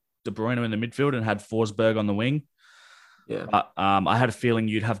Barella or De Bruyne in the midfield and had Forsberg on the wing. Yeah, but I had a feeling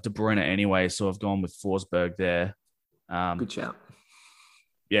you'd have De Bruyne anyway, so I've gone with Forsberg there. Good shout.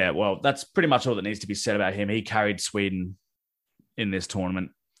 Yeah, well, that's pretty much all that needs to be said about him. He carried Sweden in this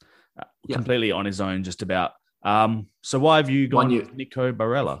tournament completely on his own, just about. So why have you gone with Nico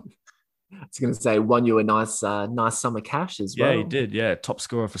Barella? I was going to say, won you a nice summer cash as well. Yeah, he did. Yeah, top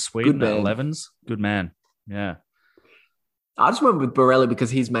scorer for Sweden at 11s. Good man. Yeah. I just went with Barella because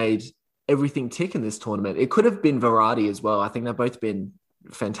he's made everything tick in this tournament. It could have been Verratti as well. I think they've both been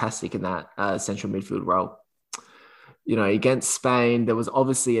fantastic in that central midfield role. You know, against Spain, there was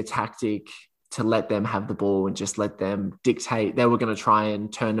obviously a tactic to let them have the ball and just let them dictate. They were going to try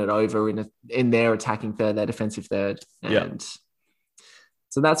and turn it over in their attacking third, their defensive third. And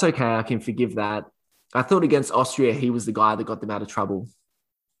so that's okay. I can forgive that. I thought against Austria, he was the guy that got them out of trouble.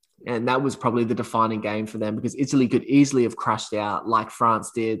 And that was probably the defining game for them because Italy could easily have crashed out like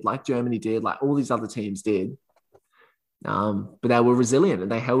France did, like Germany did, like all these other teams did. But they were resilient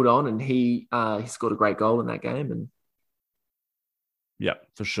and they held on, and he scored a great goal in that game. And yeah,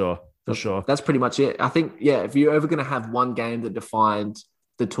 for sure. For sure. That's pretty much it. I think, if you're ever going to have one game that defined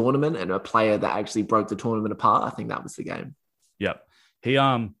the tournament and a player that actually broke the tournament apart, I think that was the game. Yep. He,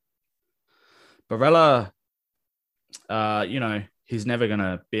 Barella, he's never going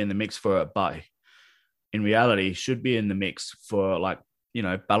to be in the mix for it, but in reality, should be in the mix for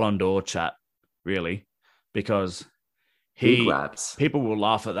Ballon d'Or chat, really, because people will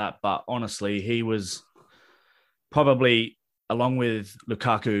laugh at that, but honestly, he was probably, along with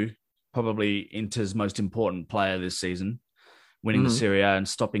Lukaku, probably Inter's most important player this season, winning the Serie A and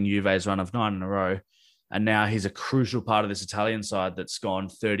stopping Juve's run of 9 in a row. And now he's a crucial part of this Italian side that's gone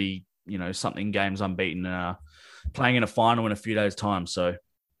 30, something games unbeaten, playing in a final in a few days' time. So,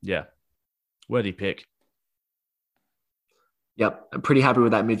 yeah, worthy pick. Yep, I'm pretty happy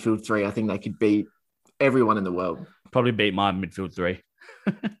with that midfield 3. I think they could beat everyone in the world. Probably beat my midfield 3.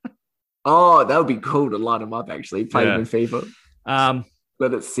 Oh, that would be cool to line them up, actually. Play them in FIFA.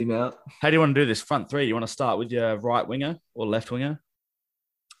 Let it sim out. How do you want to do this? Front 3? You want to start with your right winger or left winger?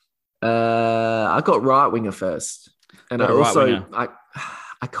 I got right winger first. And I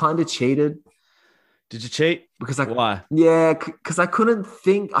kind of cheated. Did you cheat? Why? Yeah, because I couldn't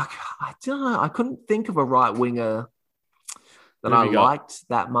think. I don't know. I couldn't think of a right winger that I liked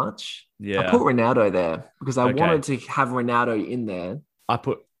that much. Yeah. I put Ronaldo there because I wanted to have Ronaldo in there.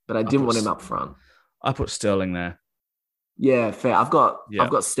 But I didn't want him up front. I put Sterling there. Yeah, fair. I've got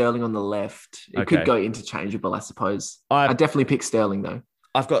Sterling on the left. It could go interchangeable, I suppose. I definitely pick Sterling though.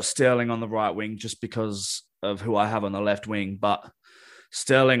 I've got Sterling on the right wing just because of who I have on the left wing. But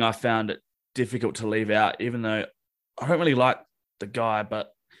Sterling, I found it difficult to leave out, even though I don't really like the guy,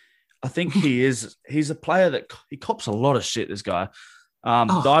 but I think he's a player that he cops a lot of shit, this guy.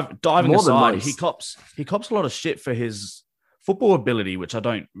 Diving aside, he cops a lot of shit for his football ability, which I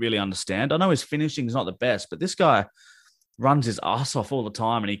don't really understand. I know his finishing is not the best, but this guy runs his ass off all the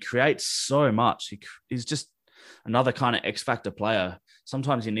time and he creates so much. He's just another kind of X factor player.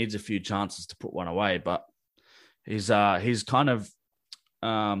 Sometimes he needs a few chances to put one away, but he's kind of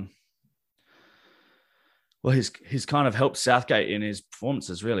Well, he's kind of helped Southgate in his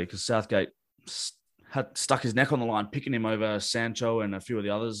performances, really, because Southgate had stuck his neck on the line, picking him over Sancho and a few of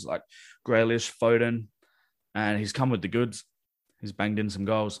the others like Grealish, Foden, and he's come with the goods. He's banged in some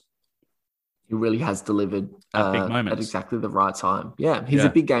goals. He really has delivered at big moments at exactly the right time. Yeah, he's a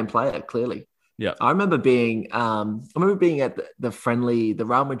big game player, clearly. Yeah, I remember being at the friendly, the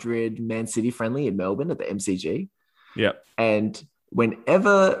Real Madrid Man City friendly in Melbourne at the MCG. Yeah, and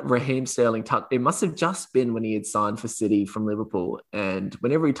whenever Raheem Sterling touched, it must have just been when he had signed for City from Liverpool. And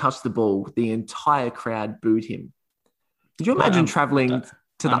whenever he touched the ball, the entire crowd booed him. Could you imagine traveling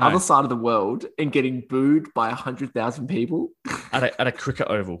to the other side of the world and getting booed by 100,000 people? At a cricket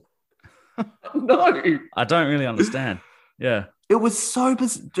oval. No. I don't really understand. Yeah. It was so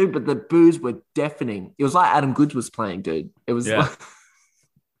bizarre, dude, but the boos were deafening. It was like Adam Goods was playing, dude. It was like...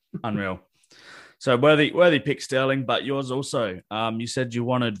 unreal. So worthy pick, Sterling, but yours also. You said you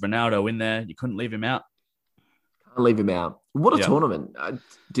wanted Ronaldo in there. You couldn't leave him out. Can't leave him out. What a tournament.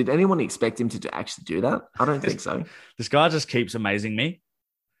 Did anyone expect him to actually do that? I don't think so. This guy just keeps amazing me.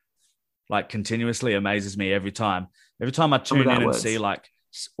 Like, continuously amazes me every time. Every time I tune in and see, like,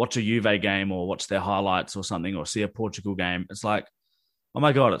 watch a Juve game or watch their highlights or something, or see a Portugal game, it's like, oh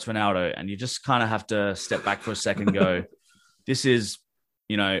my God, it's Ronaldo. And you just kind of have to step back for a second and go, this is,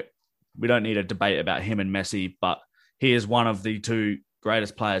 we don't need a debate about him and Messi, but he is one of the two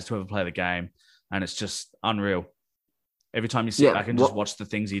greatest players to ever play the game. And it's just unreal. Every time you sit back and just watch the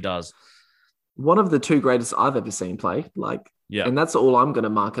things he does. One of the two greatest I've ever seen play. And that's all I'm going to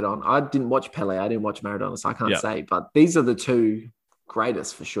mark it on. I didn't watch Pele. I didn't watch Maradona, so I can't say. But these are the two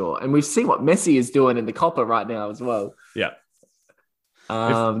greatest for sure. And we've seen what Messi is doing in the Copa right now as well. Yeah.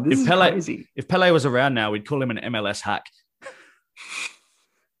 Crazy. If Pele was around now, we'd call him an MLS hack.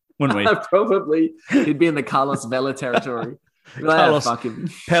 Wouldn't we? Probably. He'd be in the Carlos Vela territory. Fuck him.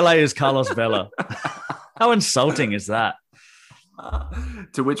 Pele is Carlos Vela. How insulting is that?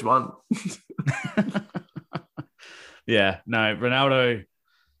 To which one? Yeah, no, Ronaldo,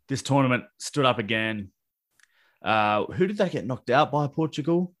 this tournament stood up again. Who did they get knocked out by,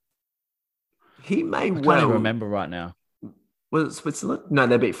 Portugal? He may I can't even remember right now. Was it Switzerland? No,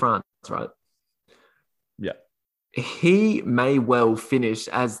 they beat France, right? Yeah. He may well finish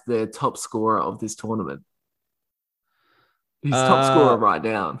as the top scorer of this tournament. He's top scorer right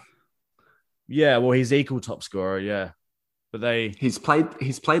now. Yeah, well, he's equal top scorer, yeah. But he's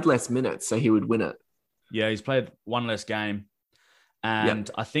played less minutes, so he would win it. Yeah, he's played one less game. And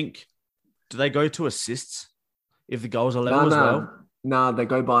I think, do they go to assists if the goals are level as well? No, they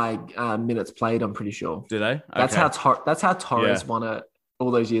go by minutes played, I'm pretty sure. Do they? Okay. That's how Torres won it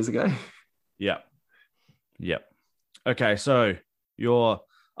all those years ago. Yeah. Okay, so your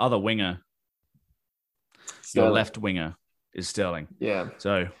other winger, Sterling. Your left winger is Sterling. Yeah.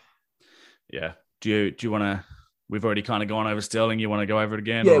 So, yeah. Do you want to... We've already kind of gone over Sterling. You want to go over it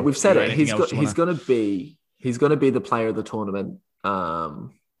again? Yeah, we've said it. He's going to be the player of the tournament.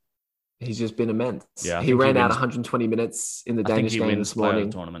 He's just been immense. Yeah, he ran out 120 minutes in the Danish game this morning.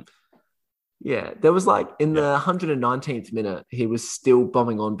 The tournament. Yeah, there was in the 119th minute, he was still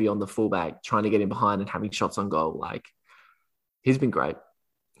bombing on beyond the fullback, trying to get him behind and having shots on goal. He's been great.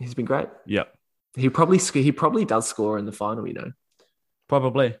 Yeah. He probably does score in the final.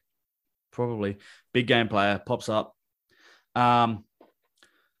 Probably. Big game player pops up. So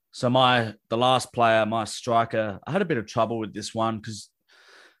the last player, my striker, I had a bit of trouble with this one because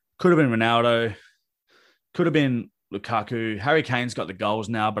could have been Ronaldo, could have been Lukaku. Harry Kane's got the goals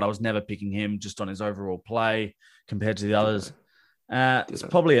now, but I was never picking him just on his overall play compared to the others. It's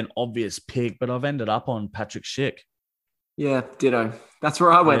probably an obvious pick, but I've ended up on Patrick Schick. Yeah, ditto. That's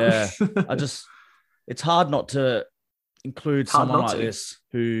where I went. Yeah, it's hard not to include someone like this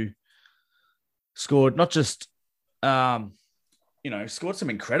who scored not just, scored some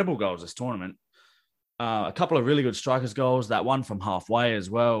incredible goals this tournament. A couple of really good strikers' goals. That one from halfway as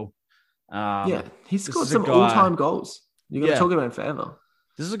well. He scored some all-time goals. You're going to talk about him forever.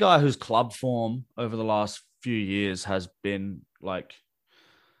 This is a guy whose club form over the last few years has been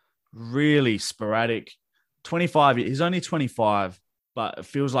really sporadic. 25. He's only 25, but it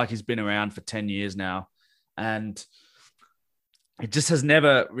feels like he's been around for 10 years now, and it just has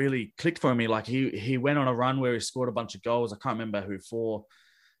never really clicked for me. He went on a run where he scored a bunch of goals. I can't remember who for,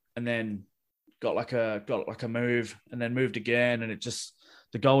 and then got a move, and then moved again, and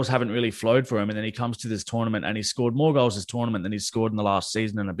the goals haven't really flowed for him. And then he comes to this tournament and he scored more goals this tournament than he's scored in the last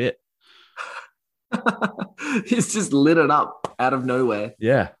season and a bit. He's just lit it up out of nowhere.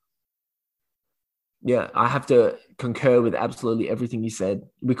 Yeah. Yeah, I have to concur with absolutely everything you said.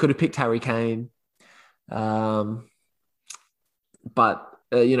 We could have picked Harry Kane. But,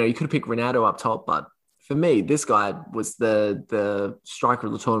 you could have picked Ronaldo up top, but for me, this guy was the striker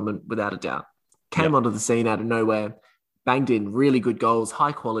of the tournament without a doubt. Came onto the scene out of nowhere, banged in really good goals,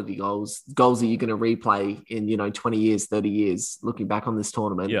 high quality goals, goals that you're going to replay in 20 years, 30 years, looking back on this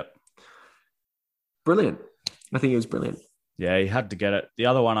tournament. Yep. Brilliant. I think it was brilliant. Yeah, he had to get it. The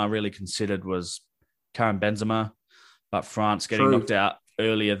other one I really considered was Karim Benzema, but France getting knocked out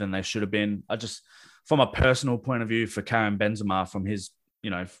earlier than they should have been. I just, from a personal point of view, for Karim Benzema, from his,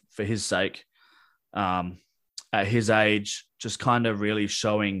 for his sake, at his age, just kind of really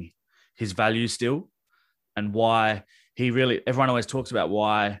showing his value still, and why everyone always talks about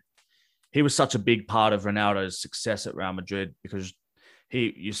why he was such a big part of Ronaldo's success at Real Madrid, because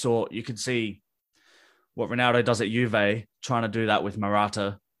you could see what Ronaldo does at Juve, trying to do that with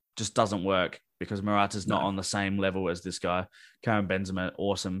Morata just doesn't work, because Morata's not on the same level as this guy. Karim Benzema,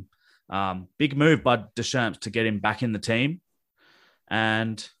 awesome. Big move by Deschamps to get him back in the team.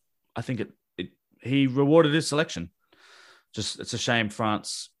 And I think he rewarded his selection. Just, it's a shame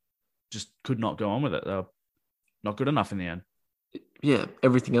France just could not go on with it. They were not good enough in the end. Yeah,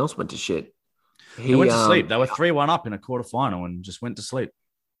 everything else went to shit. They went to sleep. They were 3-1 up in a quarterfinal and just went to sleep.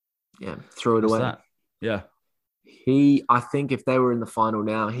 Yeah, threw it away. That? Yeah. I think if they were in the final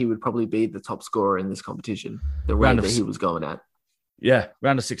now, he would probably be the top scorer in this competition, the rate that he was going at. Yeah,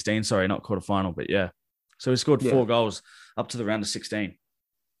 round of 16, sorry, not quarterfinal, but yeah. So he scored 4 goals up to the round of 16.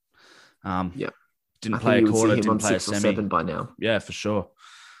 Didn't play a quarter, didn't play a semi. 7 by now. Yeah, for sure.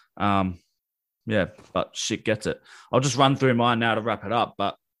 But shit gets it. I'll just run through mine now to wrap it up,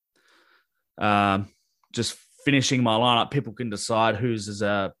 but just finishing my lineup, people can decide whose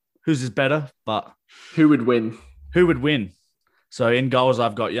is better, but who would win? Who would win? So in goals,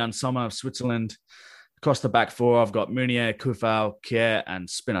 I've got Jan Sommer of Switzerland. Across the back 4, I've got Meunier, Kufau, Kier, and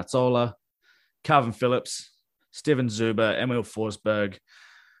Spinazzola. Calvin Phillips, Steven Zuber, Emil Forsberg,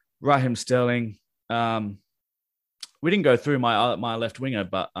 Raheem Sterling. We didn't go through my left winger,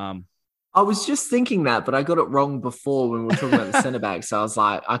 but I was just thinking that, but I got it wrong before when we were talking about the centre back. So I was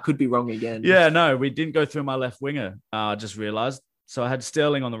like, I could be wrong again. Yeah, no, we didn't go through my left winger. I just realised. So I had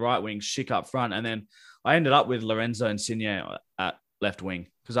Sterling on the right wing, Schick up front, and then I ended up with Lorenzo Insigne at left wing,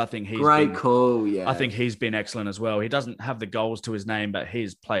 because I think he's cool. Yeah, I think he's been excellent as well. He doesn't have the goals to his name, but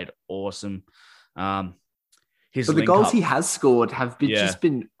he's played awesome. But the goals he has scored have just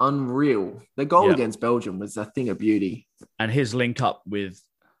been unreal. The goal against Belgium was a thing of beauty, and his link up with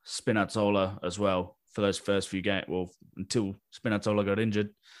Spinazzola as well for those first few games. Well, until Spinazzola got injured.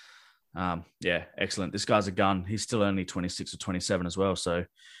 Excellent. This guy's a gun. He's still only 26 or 27 as well. So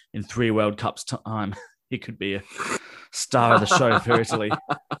in 3 World Cups time, he could be a star of the show for Italy. Do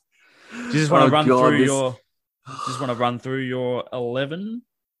you just want to run through your 11?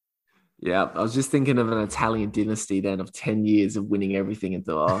 Yeah, I was just thinking of an Italian dynasty then of 10 years of winning everything and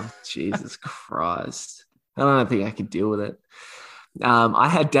thought, oh, Jesus Christ. I don't think I could deal with it. I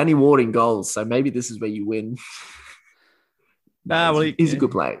had Danny Ward in goals, so maybe this is where you win. He's a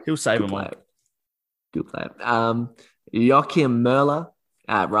good player. He'll save him all. Good player. Joachim Möller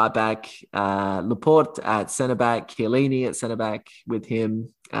at right back, Laporte at centre back, Chiellini at centre back with him,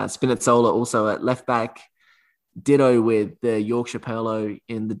 Spinazzola also at left back, ditto with the Yorkshire Polo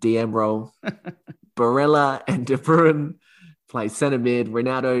in the DM role. Barella and De Bruyne play centre mid.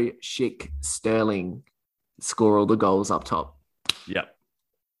 Ronaldo, Schick, Sterling score all the goals up top. Yep.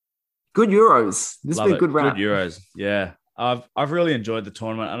 Good Euros. This has been a good round. Good Euros. Yeah. I've really enjoyed the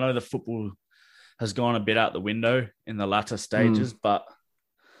tournament. I know the football has gone a bit out the window in the latter stages, but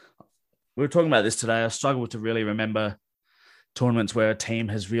we were talking about this today. I struggle to really remember tournaments where a team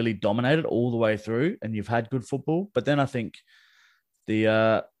has really dominated all the way through and you've had good football. But then I think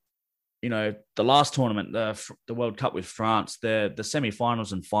the last tournament, the World Cup with France, the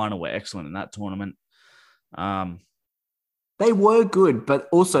semi-finals and final were excellent in that tournament. They were good, but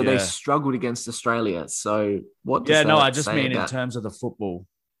also they struggled against Australia. So what does that I just say mean about... in terms of the football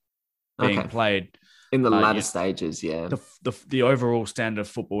being played. In the latter stages, yeah. The overall standard of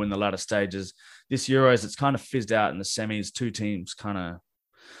football in the latter stages. This Euros, it's kind of fizzed out in the semis. 2 teams kind of...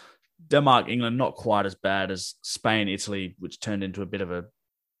 Denmark, England, not quite as bad as Spain, Italy, which turned into a bit of a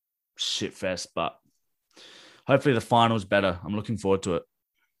shit fest. But hopefully the final's better. I'm looking forward to it.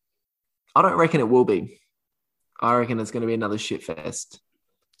 I don't reckon it will be. I reckon it's going to be another shit fest.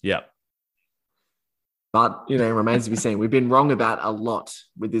 Yeah. But, remains to be seen. We've been wrong about a lot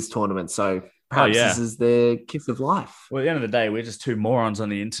with this tournament. So perhaps this is the gift of life. Well, at the end of the day, we're just 2 morons on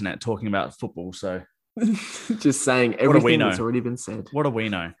the internet talking about football. So just saying everything that's already been said. What do we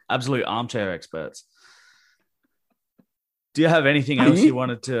know? Absolute armchair experts. Do you have anything else you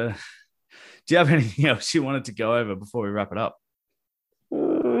wanted to go over before we wrap it up?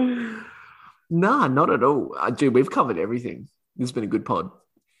 Nah, not at all. Dude, we've covered everything. This has been a good pod.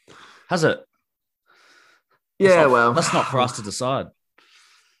 Has it? Yeah, that's not for us to decide.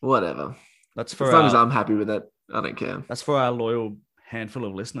 Whatever. That's for as long as I'm happy with it, I don't care. That's for our loyal handful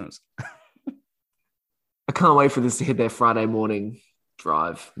of listeners. I can't wait for this to hit their Friday morning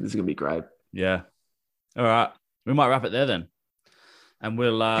drive. This is gonna be great. Yeah. All right. We might wrap it there then. And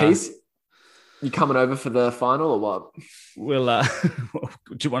we'll Peace. You coming over for the final or what? We'll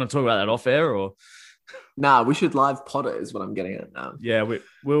do you want to talk about that off air or? Nah, we should live pod it is what I'm getting at now. Yeah,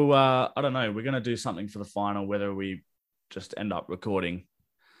 we'll I don't know. We're gonna do something for the final, whether we just end up recording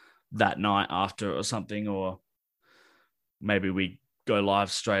that night after or something, or maybe we go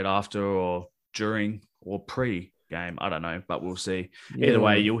live straight after or during or pre-game. I don't know, but we'll see. Yeah. Either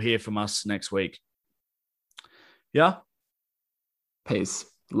way, you'll hear from us next week. Yeah? Peace.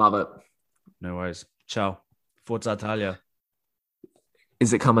 Love it. No worries. Ciao. Forza Italia.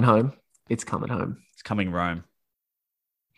 Is it coming home? It's coming home. It's coming Rome.